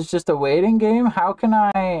this is just a waiting game. How can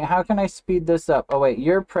I speed this up? Oh wait,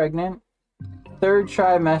 you're pregnant. 3rd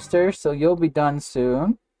trimester, so you'll be done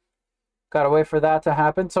soon. Gotta wait for that to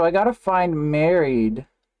happen. So I gotta find married.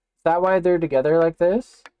 Is that why they're together like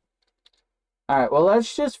this? Alright, well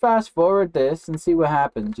let's just fast forward this and see what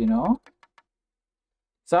happens, you know?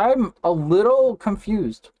 So I'm a little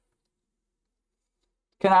confused.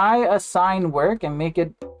 Can I assign work and make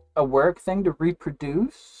it a work thing to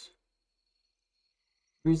reproduce?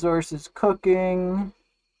 Resources, cooking,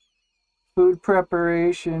 food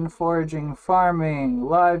preparation, foraging, farming,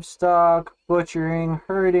 livestock, butchering,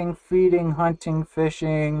 herding, feeding, hunting,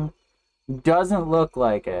 fishing. Doesn't look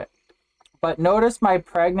like it. But notice my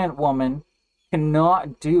pregnant woman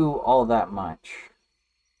cannot do all that much.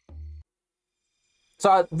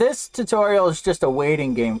 So this tutorial is just a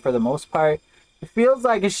waiting game for the most part. It feels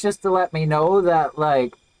like it's just to let me know that,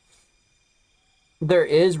 like, there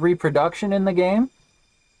is reproduction in the game.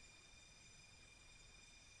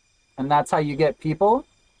 And that's how you get people.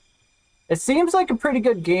 It seems like a pretty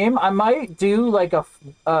good game. I might do like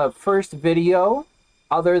a first video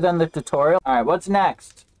other than the tutorial. All right, what's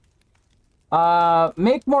next?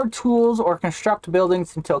 Make more tools or construct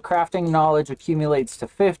buildings until crafting knowledge accumulates to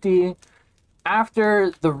 50.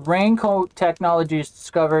 After the raincoat technology is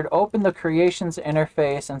discovered, open the creations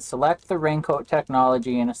interface and select the raincoat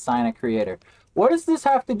technology and assign a creator. What does this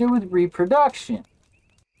have to do with reproduction?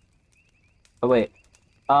 Oh, wait.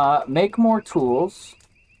 Make more tools.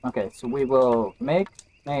 Okay, so we will make.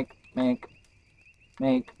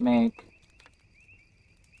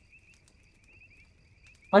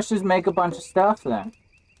 Let's just make a bunch of stuff then.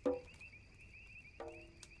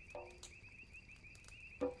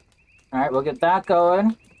 Alright, we'll get that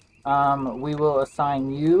going. We will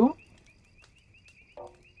assign you.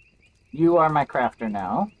 You are my crafter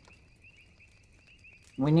now.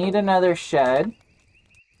 We need another shed.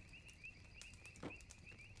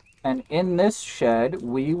 And in this shed,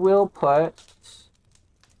 we will put...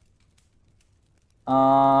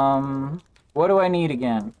 what do I need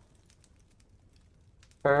again?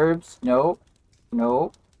 Herbs? Nope.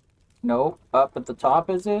 Nope. Nope. Up at the top,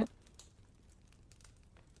 is it?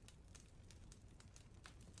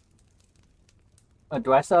 Oh,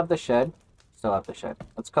 do I still have the shed? Still have the shed.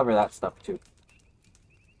 Let's cover that stuff too.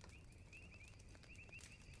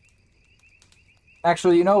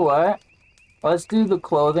 Actually, you know what? Let's do the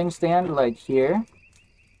clothing stand like here.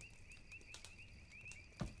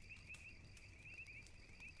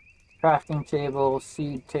 Crafting table,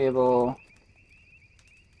 seed table.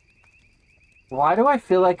 Why do I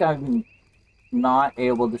feel like I'm not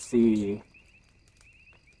able to see?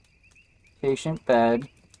 Patient bed.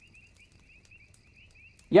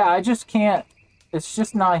 Yeah, I just can't. It's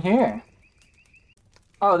just not here.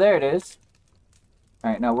 Oh, there it is.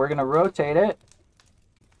 Alright, now we're going to rotate it.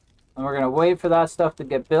 And we're going to wait for that stuff to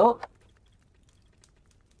get built.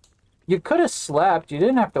 You could have slept. You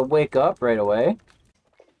didn't have to wake up right away.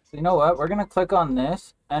 So you know what? We're going to click on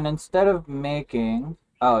this. And instead of making...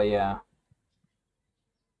 Oh, yeah.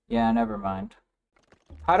 Yeah, never mind.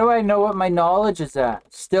 How do I know what my knowledge is at?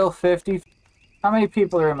 Still 50? How many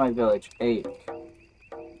people are in my village? 8.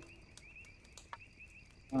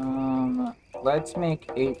 Let's make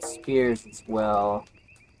 8 spears as well.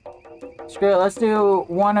 Screw it, let's do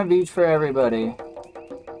 1 of each for everybody.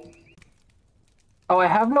 Oh, I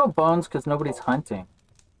have no bones because nobody's hunting.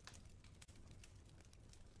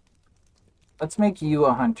 Let's make you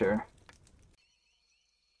a hunter.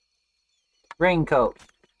 Raincoat.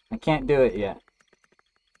 I can't do it yet.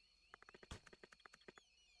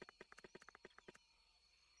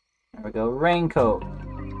 There we go, raincoat.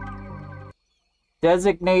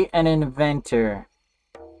 Designate an inventor.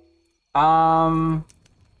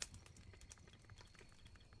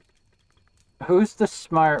 Who's the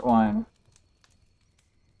smart one?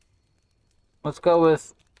 Let's go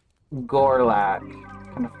with Gorlak.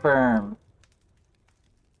 Confirm.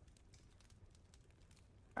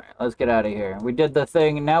 Alright, let's get out of here. We did the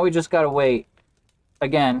thing, now we just gotta wait.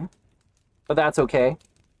 Again. But that's okay.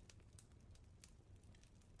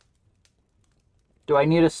 Do I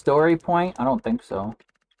need a story point? I don't think so.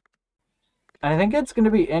 I think it's going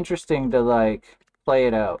to be interesting to, like, play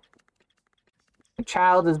it out. A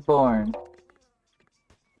child is born.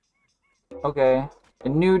 Okay. A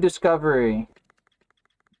new discovery.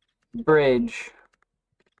 Bridge.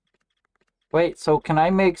 Wait, so can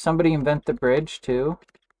I make somebody invent the bridge, too?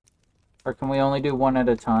 Or can we only do one at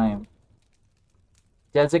a time?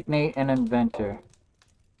 Designate an inventor.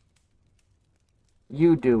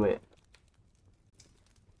 You do it.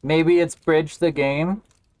 Maybe it's bridge the game.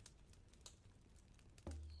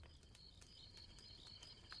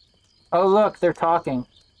 Oh, look, they're talking.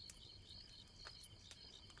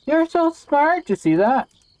 You're so smart. You see that?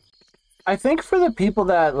 I think for the people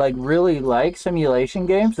that, like, really like simulation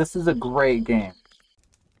games, this is a great game.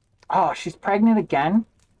 Oh, she's pregnant again?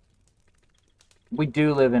 We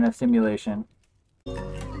do live in a simulation.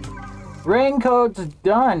 Raincoat's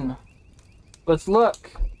done. Let's look.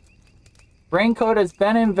 Raincoat has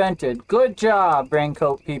been invented. Good job,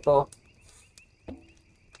 raincoat people.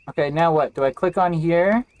 Okay, now what? Do I click on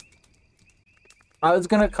here? I was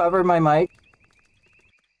gonna cover my mic.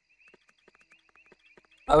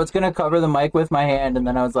 I was gonna cover the mic with my hand, and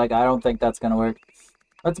then I was like, I don't think that's gonna work.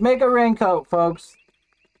 Let's make a raincoat, folks.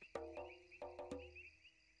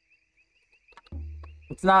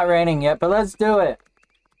 It's not raining yet, but let's do it.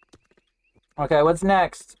 Okay, what's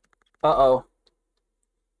next? Uh-oh.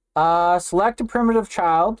 Select a primitive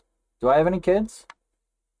child. Do I have any kids?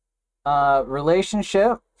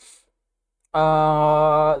 Relationship.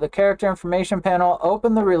 The character information panel.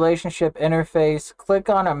 Open the relationship interface. Click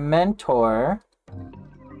on a mentor.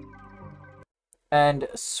 And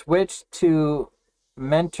switch to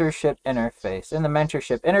mentorship interface. In the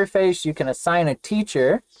mentorship interface, you can assign a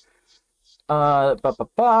teacher.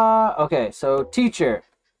 Okay, so teacher.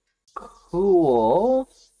 Cool.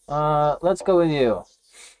 Let's go with you.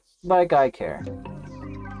 Like I care.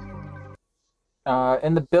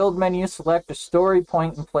 In the build menu, select a story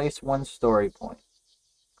point and place one story point.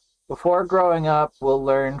 Before growing up, we'll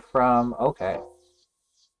learn from... Okay.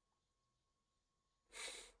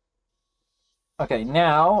 Okay,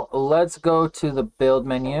 now let's go to the build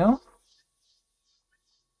menu.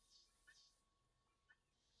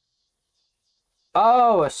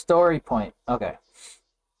 Oh, a story point. Okay.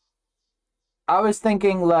 I was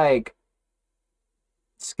thinking like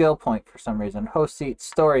skill point for some reason. Host seat,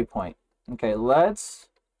 story point. Okay, let's...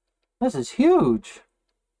 This is huge.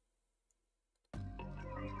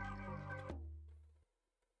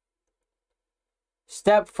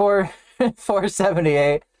 Step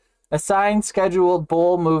 478. Assign scheduled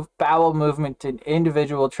bowel movement to an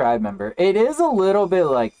individual tribe member. It is a little bit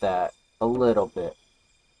like that. A little bit.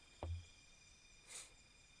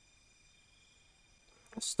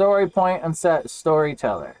 Story point and set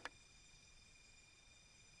storyteller.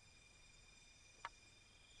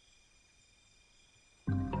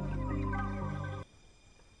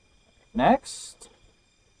 Next,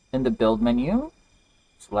 in the build menu,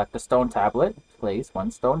 select a stone tablet. Place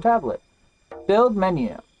one stone tablet. Build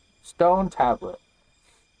menu. Stone tablet.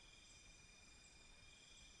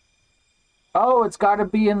 Oh, it's got to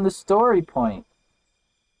be in the story point.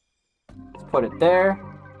 Let's put it there.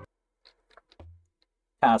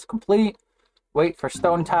 Task complete. Wait for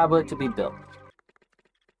stone tablet to be built.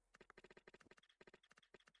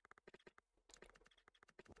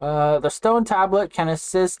 The stone tablet can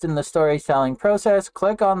assist in the storytelling process.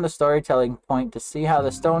 Click on the storytelling point to see how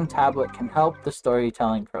the stone tablet can help the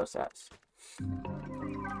storytelling process.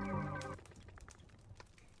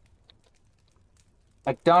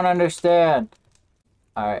 I don't understand.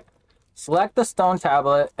 Alright. Select the stone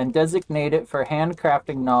tablet and designate it for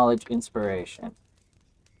handcrafting knowledge inspiration.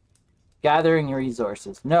 Gathering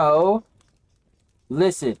resources. No.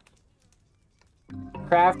 Listen.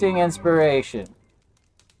 Crafting inspiration.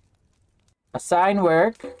 Assign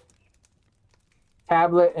work.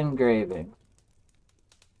 Tablet engraving.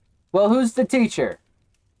 Well, who's the teacher?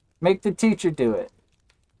 Make the teacher do it.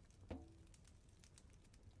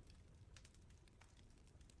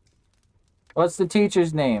 What's the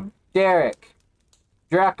teacher's name? Derek.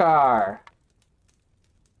 Drakkar.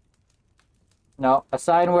 No,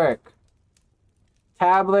 assign work.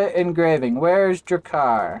 Tablet engraving. Where's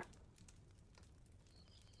Drakkar?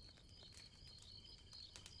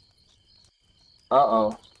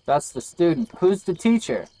 Uh-oh. That's the student. Who's the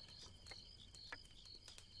teacher?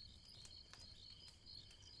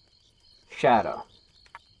 Shadow.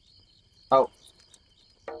 Oh.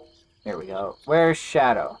 Here we go. Where's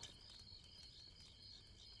Shadow?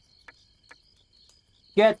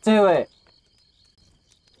 Get to it!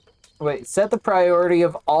 Wait, set the priority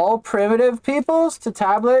of all primitive peoples to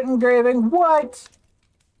tablet engraving? What?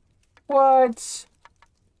 What?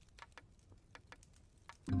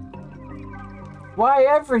 Why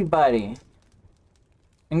everybody?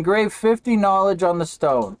 Engrave 50 knowledge on the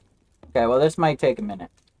stone. Okay, well this might take a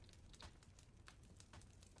minute.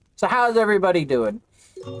 So how's everybody doing?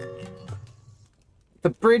 The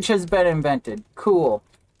bridge has been invented. Cool.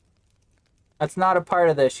 That's not a part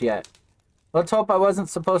of this yet. Let's hope I wasn't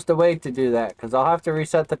supposed to wait to do that, because I'll have to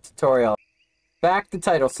reset the tutorial. Back to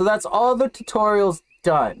title. So that's all the tutorials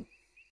done.